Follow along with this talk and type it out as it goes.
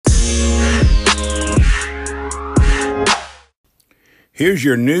Here's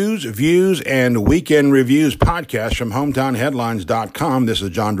your news, views, and weekend reviews podcast from HometownHeadlines.com. This is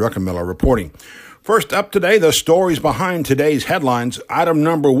John Druckenmiller reporting. First up today, the stories behind today's headlines. Item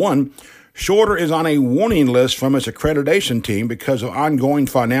number one, Shorter is on a warning list from its accreditation team because of ongoing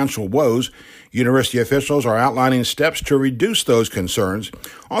financial woes. University officials are outlining steps to reduce those concerns.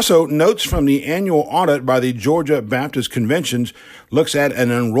 Also, notes from the annual audit by the Georgia Baptist Conventions looks at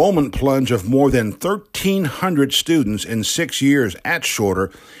an enrollment plunge of more than 1,300 students in 6 years at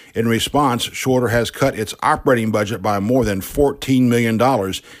Shorter. In response, Shorter has cut its operating budget by more than $14 million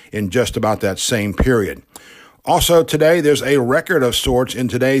in just about that same period. Also today, there's a record of sorts in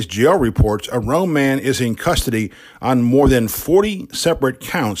today's jail reports. A Rome man is in custody on more than 40 separate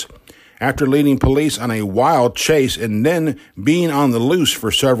counts after leading police on a wild chase and then being on the loose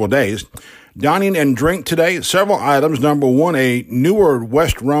for several days. Dining and drink today, several items. Number one, a newer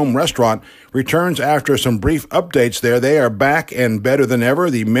West Rome restaurant returns after some brief updates there. They are back and better than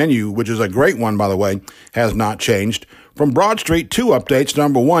ever. The menu, which is a great one, by the way, has not changed. From Broad Street, two updates.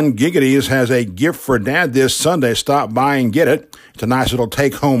 Number one, Giggity's has a gift for Dad this Sunday. Stop by and get it. It's a nice little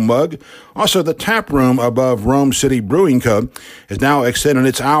take-home mug. Also, the tap room above Rome City Brewing Co. is now extending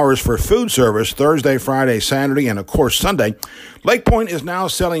its hours for food service Thursday, Friday, Saturday, and, of course, Sunday. Lake Point is now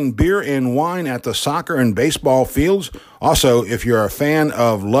selling beer and wine at the soccer and baseball fields. Also, if you're a fan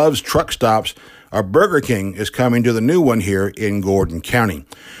of Love's Truck Stops, a Burger King is coming to the new one here in Gordon County.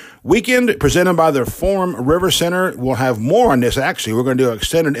 Weekend presented by the Forum River Center. We'll have more on this. Actually, we're going to do an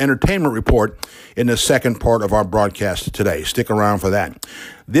extended entertainment report in the second part of our broadcast today. Stick around for that.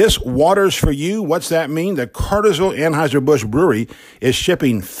 This water's for you. What's that mean? The Cartersville Anheuser-Busch Brewery is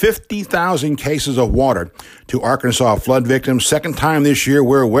shipping 50,000 cases of water to Arkansas flood victims. Second time this year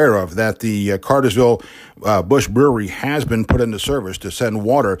we're aware of that the Cartersville Busch Brewery has been put into service to send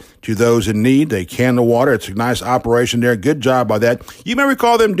water to those in need. They can the water. It's a nice operation there. Good job by that. You may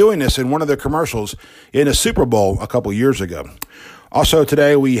recall them doing this in one of their commercials in a Super Bowl a couple years ago. Also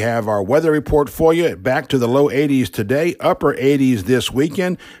today, we have our weather report for you. Back to the low 80s today, upper 80s this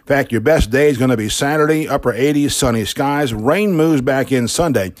weekend. In fact, your best day is going to be Saturday, upper 80s, sunny skies. Rain moves back in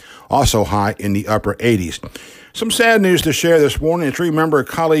Sunday, also high in the upper 80s. Some sad news to share this morning. It's remember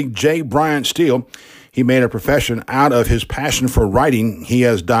colleague J. Bryant Steele. He made a profession out of his passion for writing. He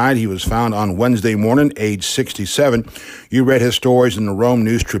has died. He was found on Wednesday morning, age 67. You read his stories in the Rome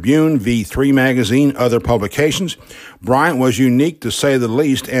News Tribune, V3 magazine, other publications. Bryant was unique to say the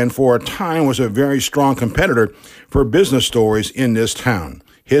least, and for a time was a very strong competitor for business stories in this town.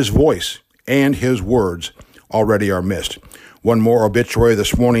 His voice and his words already are missed. One more obituary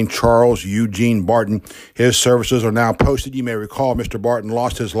this morning, Charles Eugene Barton. His services are now posted. You may recall Mr. Barton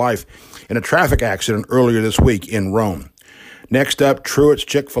lost his life in a traffic accident earlier this week in Rome. Next up, Truett's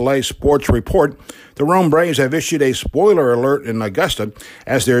Chick-fil-A Sports Report. The Rome Braves have issued a spoiler alert in Augusta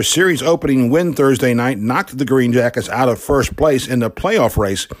as their series opening win Thursday night knocked the Green Jackets out of first place in the playoff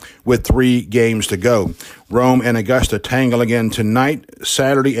race with 3 games to go. Rome and Augusta tangle again tonight,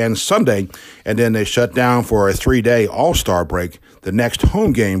 Saturday, and Sunday, and then they shut down for a 3-day All-Star break. The next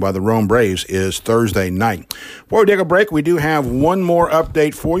home game by the Rome Braves is Thursday night. Before we take a break, we do have one more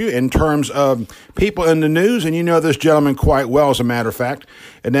update for you in terms of people in the news, and you know this gentleman quite well, as a matter of fact,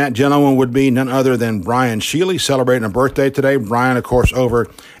 and that gentleman would be none other than Brian Shealy, celebrating a birthday today. Brian, of course, over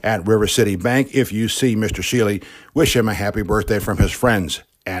at River City Bank. If you see Mr. Shealy, wish him a happy birthday from his friends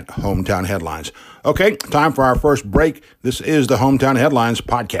at Hometown Headlines. Okay, time for our first break. This is the Hometown Headlines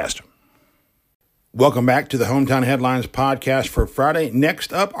podcast. Welcome back to the Hometown Headlines podcast for Friday.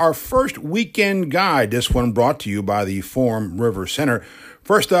 Next up, our first weekend guide. This one brought to you by the Forum River Center.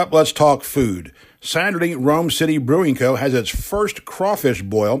 First up, let's talk food. Saturday, Rome City Brewing Co. has its first crawfish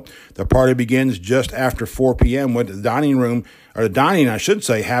boil. The party begins just after 4 p.m. with the dining,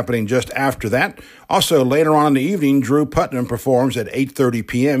 happening just after that. Also, later on in the evening, Drew Putnam performs at 8:30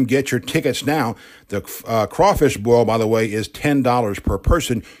 p.m. Get your tickets now. The crawfish boil, by the way, is $10 per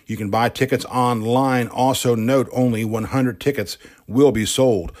person. You can buy tickets online. Also, note only 100 tickets will be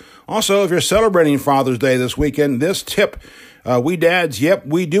sold. Also, if you're celebrating Father's Day this weekend, this tip. We dads, yep,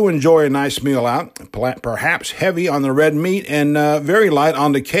 we do enjoy a nice meal out, perhaps heavy on the red meat and very light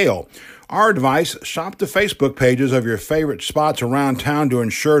on the kale. Our advice, shop the Facebook pages of your favorite spots around town to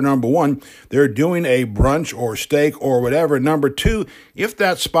ensure, number one, they're doing a brunch or steak or whatever. Number two, if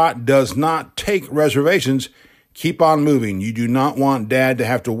that spot does not take reservations, keep on moving. You do not want Dad to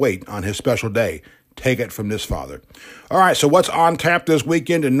have to wait on his special day Take it from this father. All right, so what's on tap this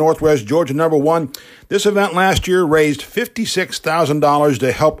weekend in Northwest Georgia? Number one, this event last year raised $56,000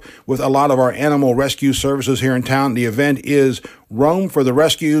 to help with a lot of our animal rescue services here in town. The event is Rome for the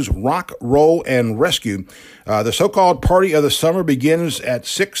Rescues, Rock, Roll, and Rescue. The so-called Party of the Summer begins at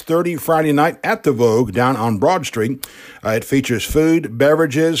 6:30 Friday night at the Vogue down on Broad Street. It features food,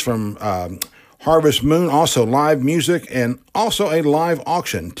 beverages from Harvest Moon, also live music, and also a live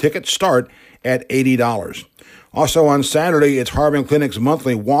auction. Tickets start at $80. Also on Saturday, it's Harbin Clinic's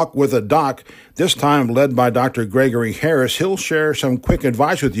monthly Walk with a Doc, this time led by Dr. Gregory Harris. He'll share some quick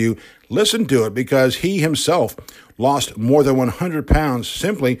advice with you. Listen to it because he himself lost more than 100 pounds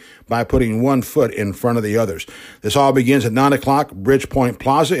simply by putting one foot in front of the others. This all begins at 9 o'clock, Bridgepoint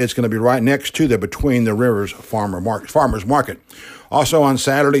Plaza. It's going to be right next to the Between the Rivers Farmers Market. Also on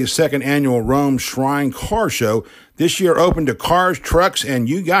Saturday, second annual Rome Shrine Car Show. This year open to cars, trucks, and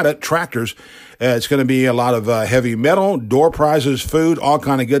you got it, tractors. It's going to be a lot of heavy metal, door prizes, food, all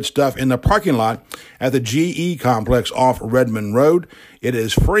kind of good stuff in the parking lot at the GE complex off Redmond Road. It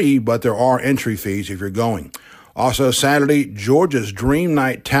is free, but there are entry fees if you're going. Also Saturday, Georgia's Dream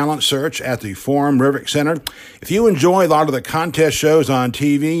Night Talent Search at the Forum Rivik Center. If you enjoy a lot of the contest shows on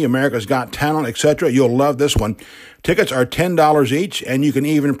TV, America's Got Talent, etc., you'll love this one. Tickets are $10 each, and you can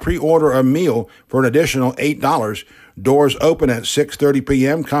even pre-order a meal for an additional $8. Doors open at 6:30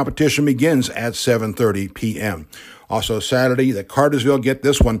 p.m. Competition begins at 7:30 p.m. Also Saturday, the Cartersville, get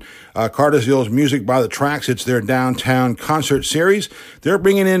this one, Cartersville's Music by the Tracks. It's their downtown concert series. They're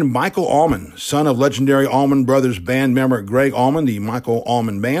bringing in Michael Allman, son of legendary Allman Brothers band member Greg Allman, the Michael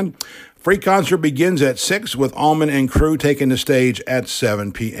Allman Band. Free concert begins at 6 with Allman and crew taking the stage at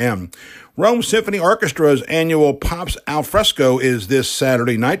 7 p.m. Rome Symphony Orchestra's annual Pops Alfresco is this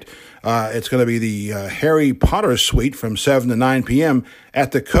Saturday night. It's going to be the Harry Potter Suite from 7 to 9 p.m.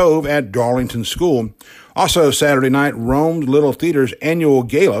 at the Cove at Darlington School. Also Saturday night, Rome's Little Theater's annual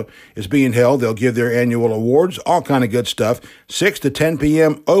gala is being held. They'll give their annual awards, all kind of good stuff. 6 to 10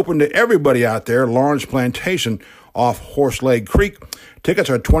 p.m. open to everybody out there. Lawrence Plantation off Horseleg Creek. Tickets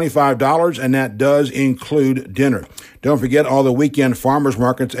are $25, and that does include dinner. Don't forget all the weekend farmers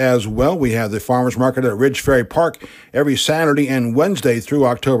markets as well. We have the farmers market at Ridge Ferry Park every Saturday and Wednesday through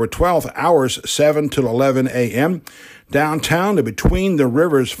October 12th, hours 7 to 11 a.m. Downtown, the Between the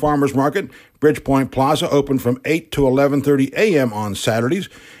Rivers Farmers Market, Bridgepoint Plaza, open from 8 to 11:30 a.m. on Saturdays.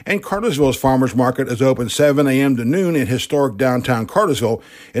 And Cartersville's Farmers Market is open 7 a.m. to noon in historic downtown Cartersville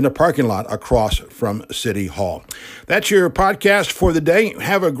in the parking lot across from City Hall. That's your podcast for the day.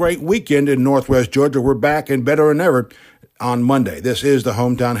 Have a great weekend in Northwest Georgia. We're back and better than ever on Monday. This is the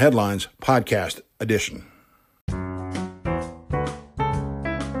Hometown Headlines Podcast Edition.